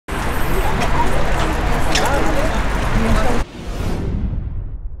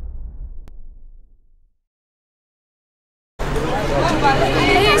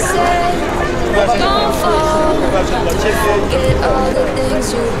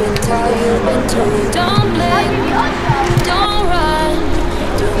do. Don't blink, don't run.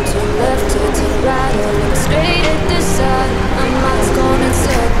 Don't turn left or turn right or look straight at the sun. My mind's going in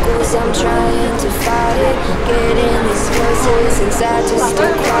circles, I'm trying to fight it. Getting these voices inside to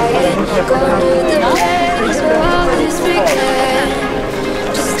stay quiet. Go to the place where all this began.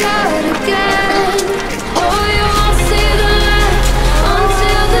 Just start again. Oh, you won't see the light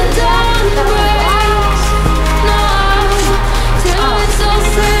until the dawn breaks. No, till it's all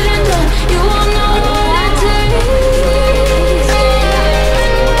said and done, you won't know what it takes.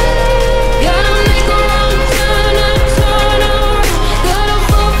 Gotta make a wrong turn and turn around. Gotta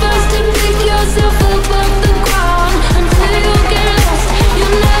fall fast and pick yourself up off the ground. Until you get lost,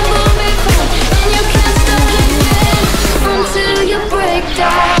 you'll never be found. And you can't start again until you break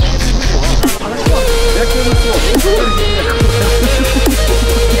down.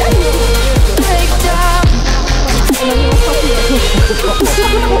 Break down.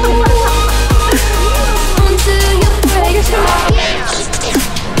 Until you break down.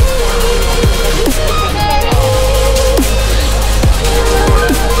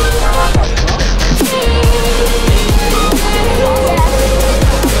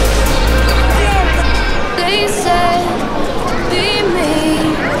 They said, be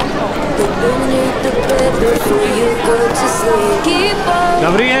me. Beneath the bed before you go to sleep. Keep on.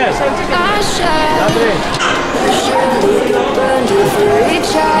 Dobry jest. I shine. Dobry. Surely get burned if you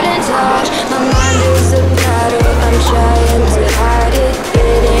reach out and touch. My mind is a battle, I'm trying to hide it.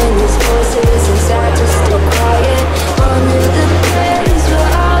 Getting these voices inside to stay quiet. Under the place where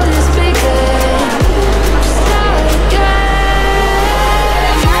all this began. Start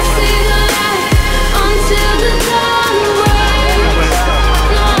again. I see the light until the dawn breaks.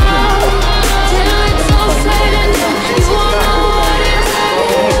 No, till it's all said and done, you won't know what it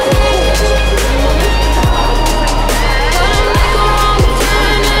takes. Gotta make a wrong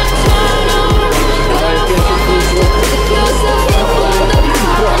turn and turn around. Gotta fall fast and pick yourself up on the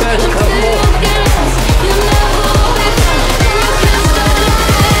ground. Until you get lost, you'll never be found. And you can't start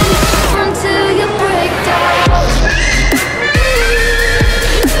again until you break down.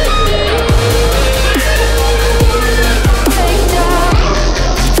 Break down. Until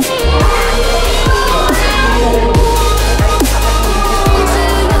you break down.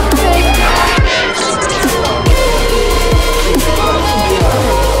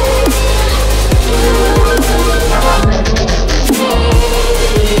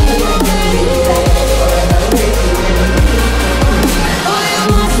 Oh, you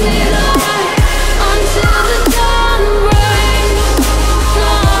won't see the light until the dawn breaks.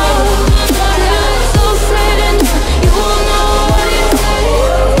 No, till it's all said and done, you won't know what it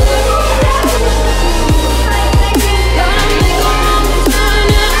takes. Gotta make a wrong turn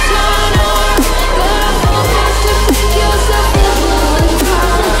and turn around. Gotta fall fast and pick yourself up off the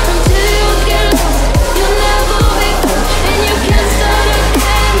ground. Until you get lost, you'll never be found. And you can't start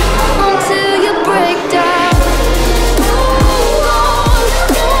again until you break down.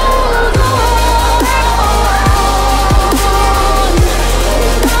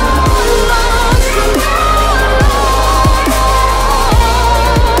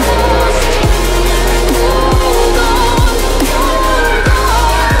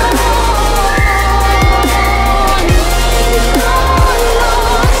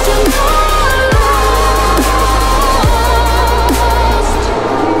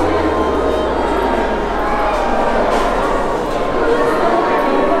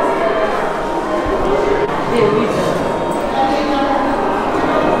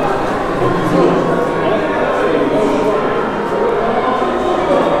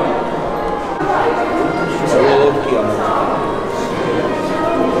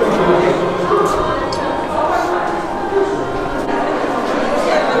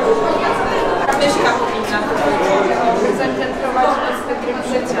 Myszka powinna zacentrować nas tryb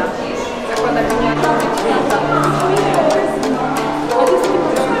życia. Zakładać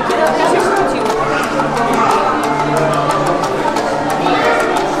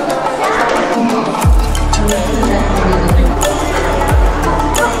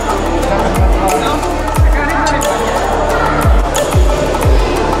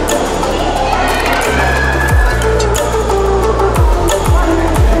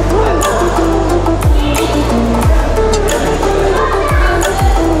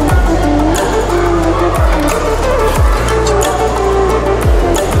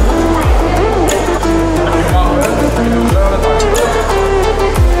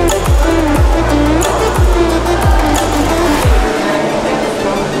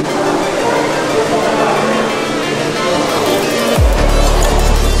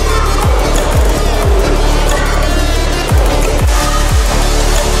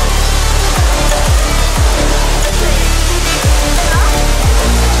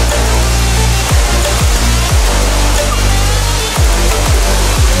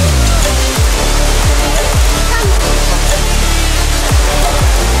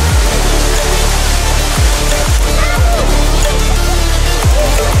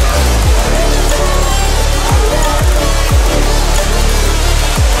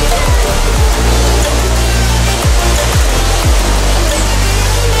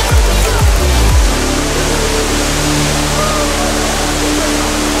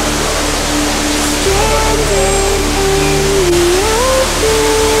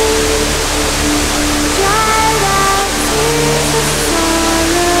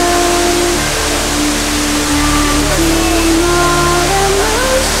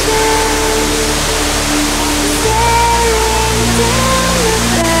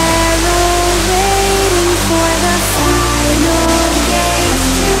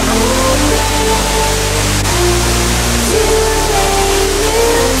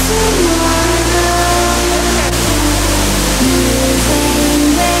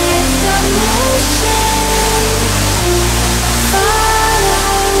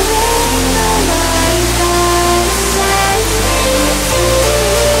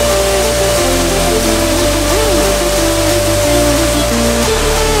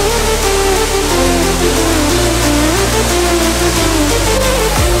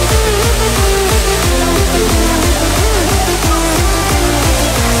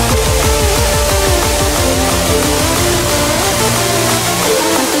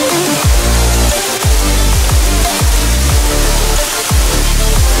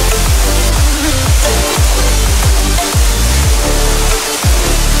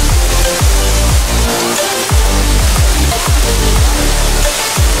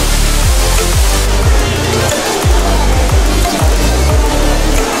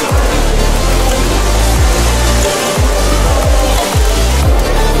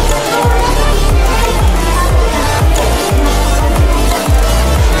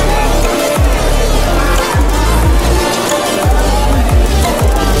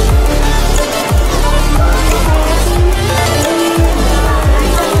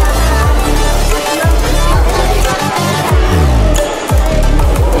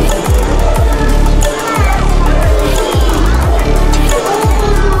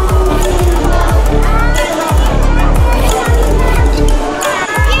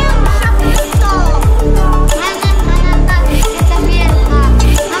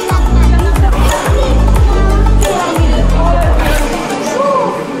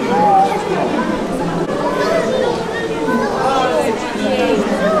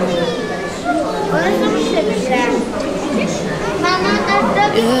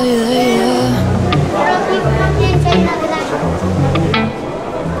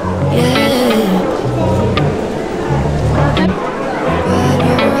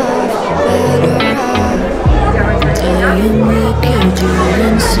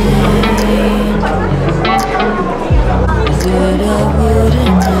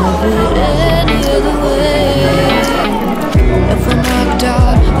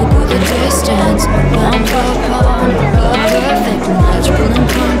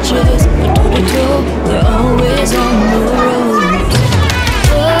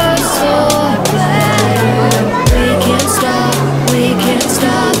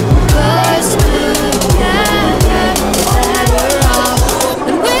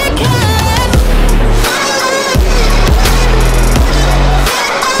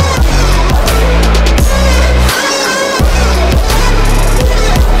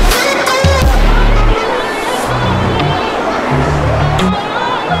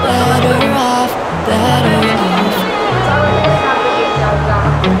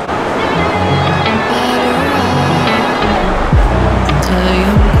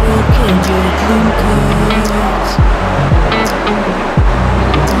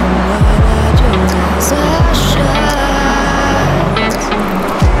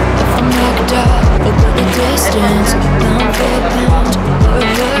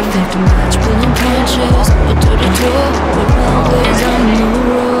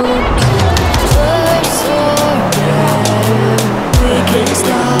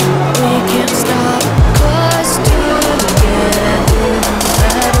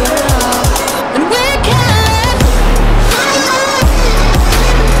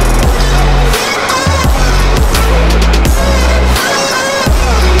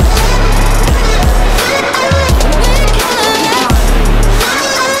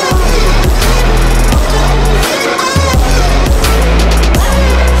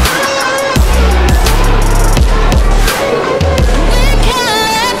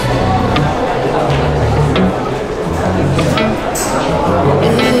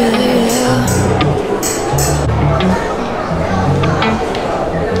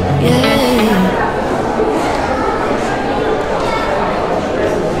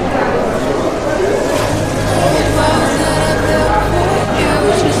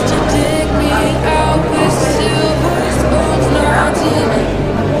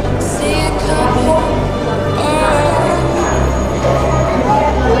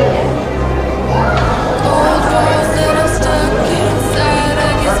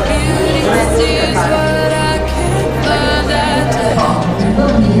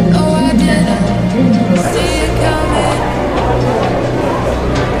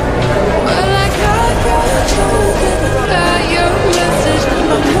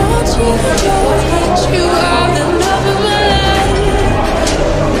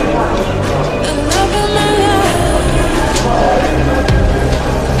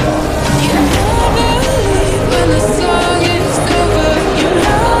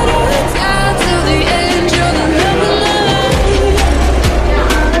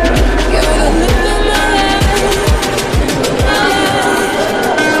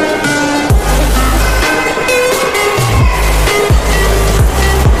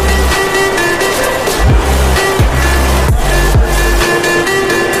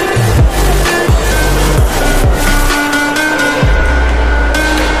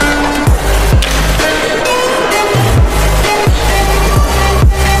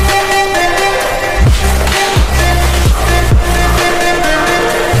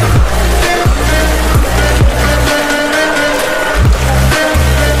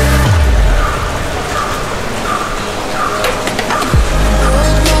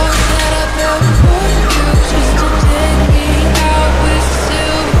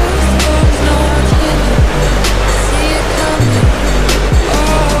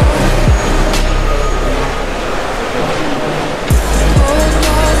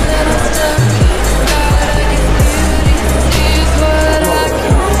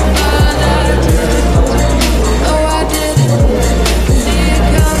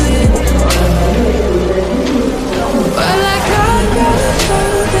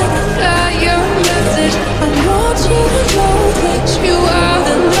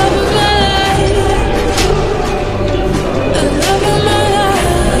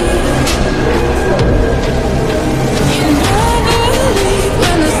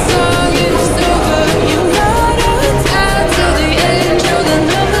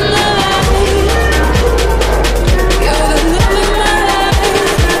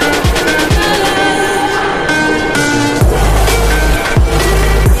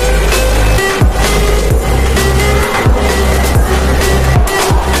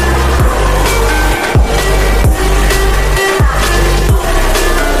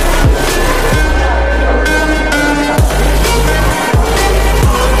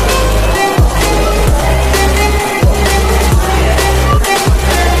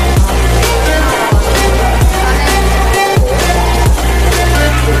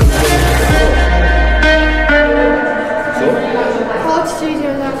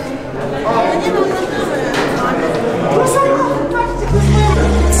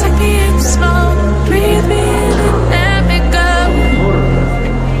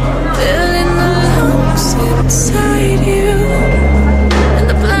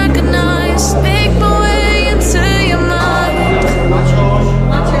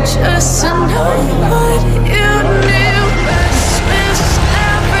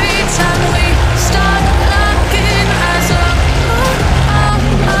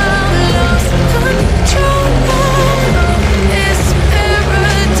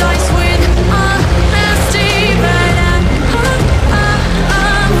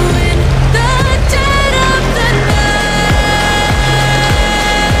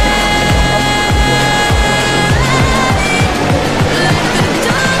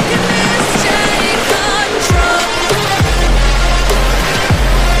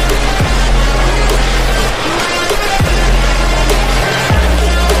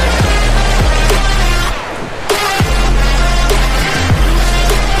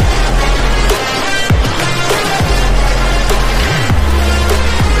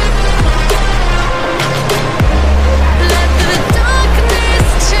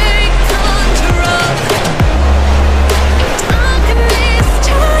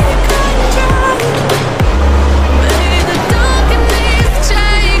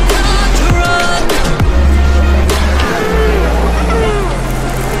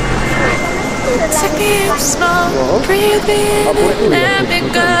be and let me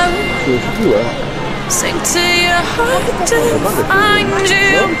go. Sink to your heart to find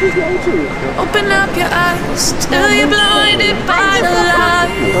you. Open up your eyes till you're blinded by the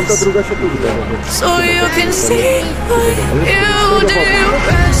lights, so you can see what you do.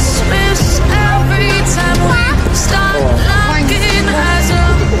 Restless every time we start locking eyes.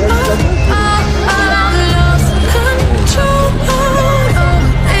 Love control of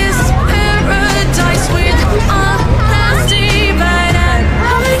this paradise with honesty, but in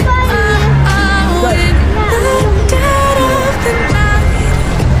the dead of the night,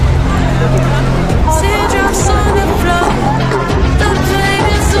 teardrops on the floor, the pain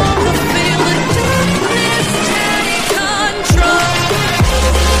is on the field, the darkness take control.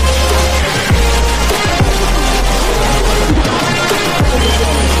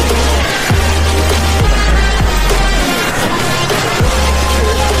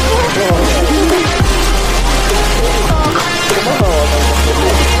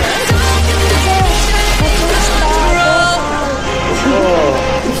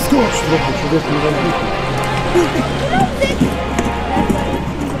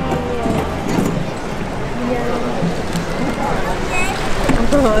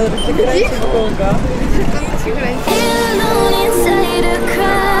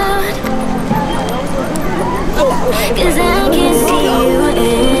 Cause I can't see you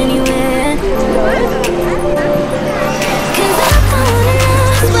anywhere. Cause I wanna know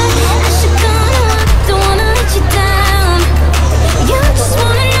what I should gonna walk, don't wanna let you down. You just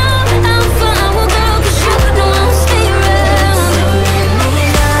wanna know how far I will go, cause you don't wanna stay around. So let me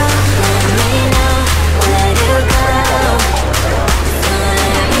know where to go. So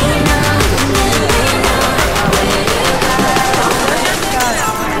let me know where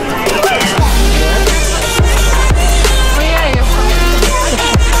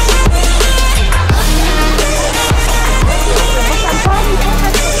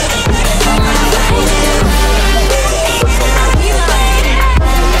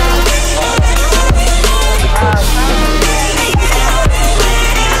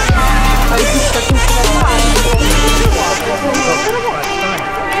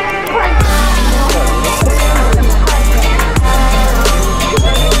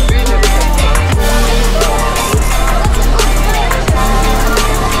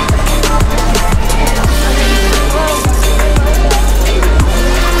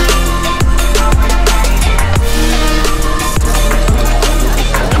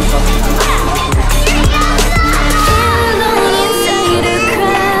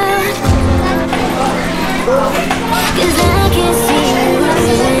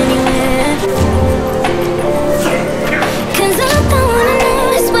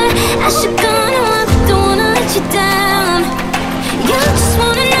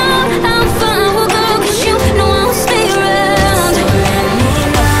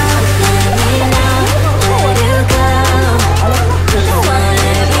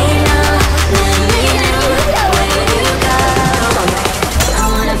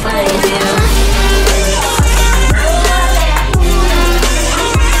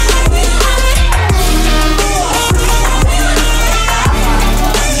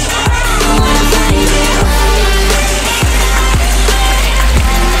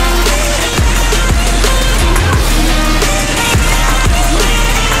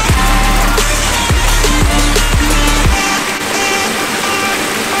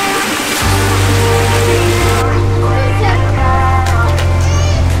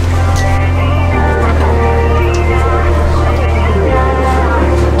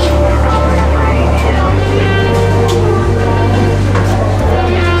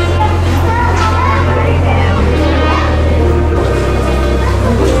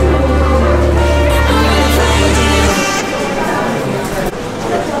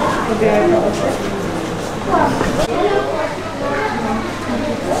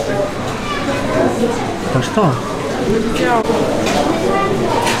Patrz to.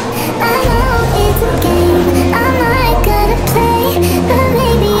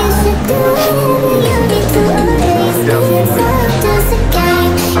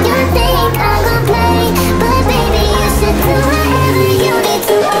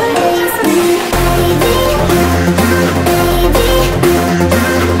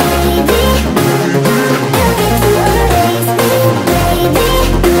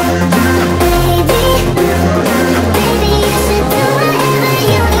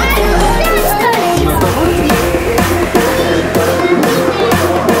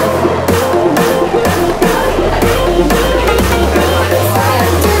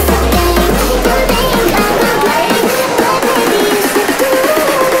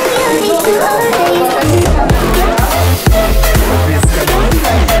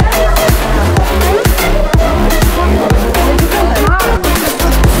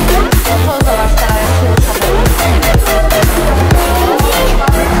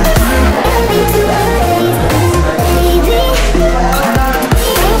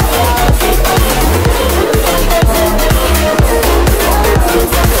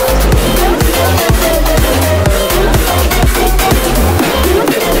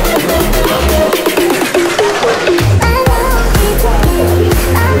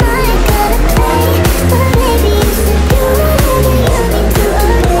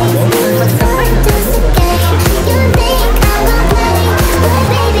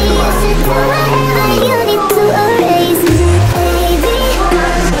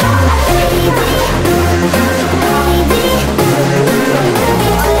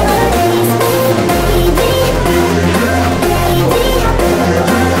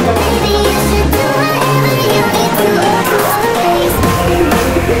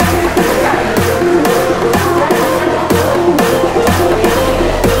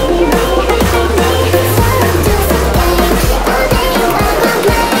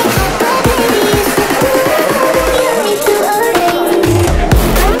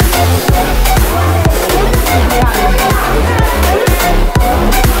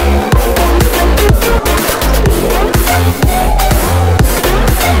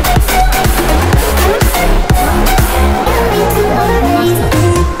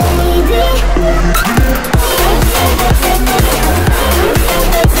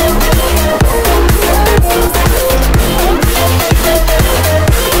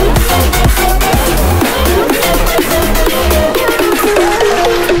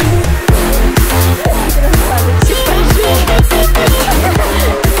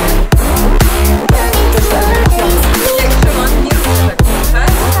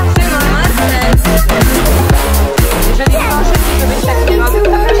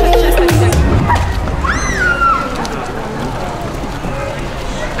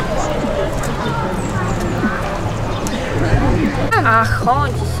 A,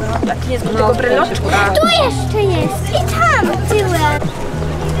 chodzi się. Jak nie zgubi tego bryloczka. Tu jeszcze jest i tam tyłem.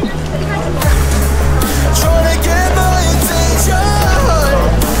 Trying to get my attention,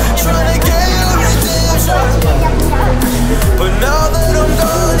 trying to get your redemption. But now that I'm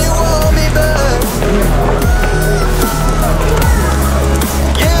gone, you want me back.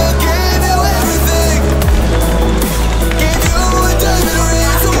 Yeah, I gave you everything, gave you a diamond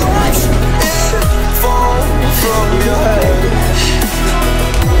ring to watch it fall from your head.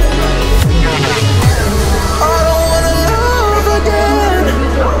 I don't wanna love again,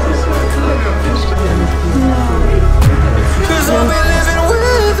 'cause I'll be living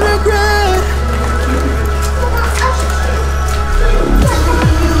with regret.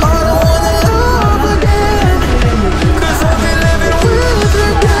 I don't wanna love again, 'cause I'll be living with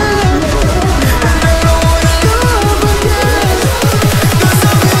regret. And I don't wanna love again, 'cause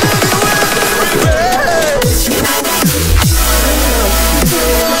I'll be living with regret.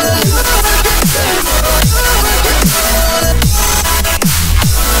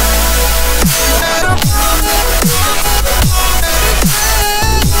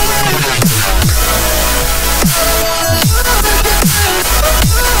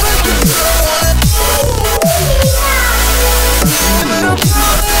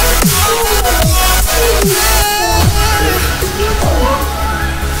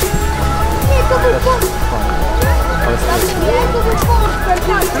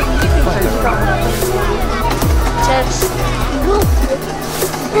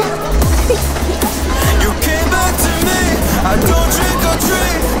 You came back to me. I don't trick or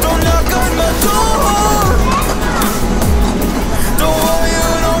treat, don't knock on my door. Don't want you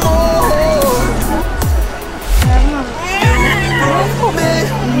no more. You broke me,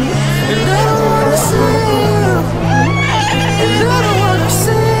 and I don't wanna see you, and I don't wanna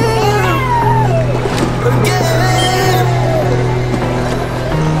see you again.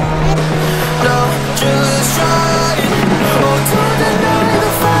 No, just trying, oh, to deny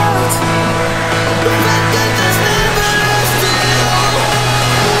the fact, the fact that there's never lost you.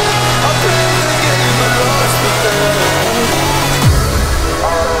 I'll play the game I lost again.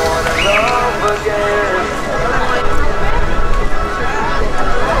 I don't wanna love again,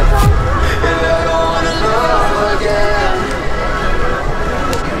 and I don't wanna love again.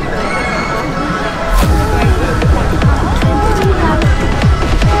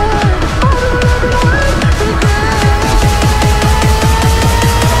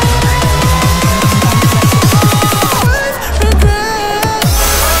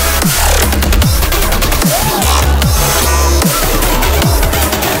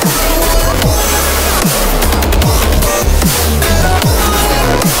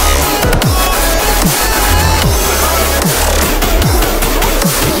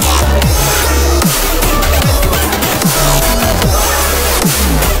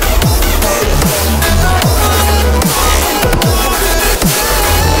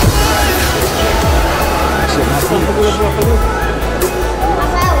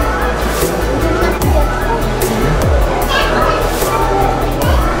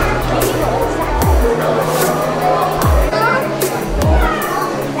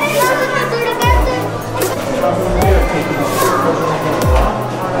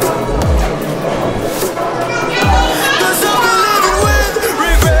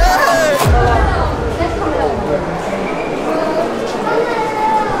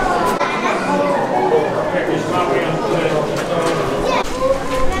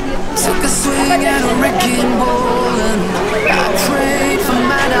 Took a swing at a wrecking ball and I prayed for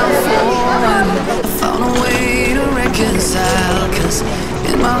my downfall and I found a way to reconcile, 'cause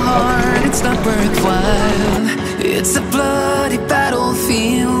in my heart it's not worthwhile. It's a bloody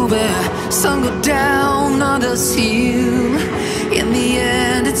battlefield where some go down, others heal. In the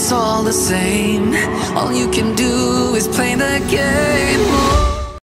end it's all the same. All you can do is play the game.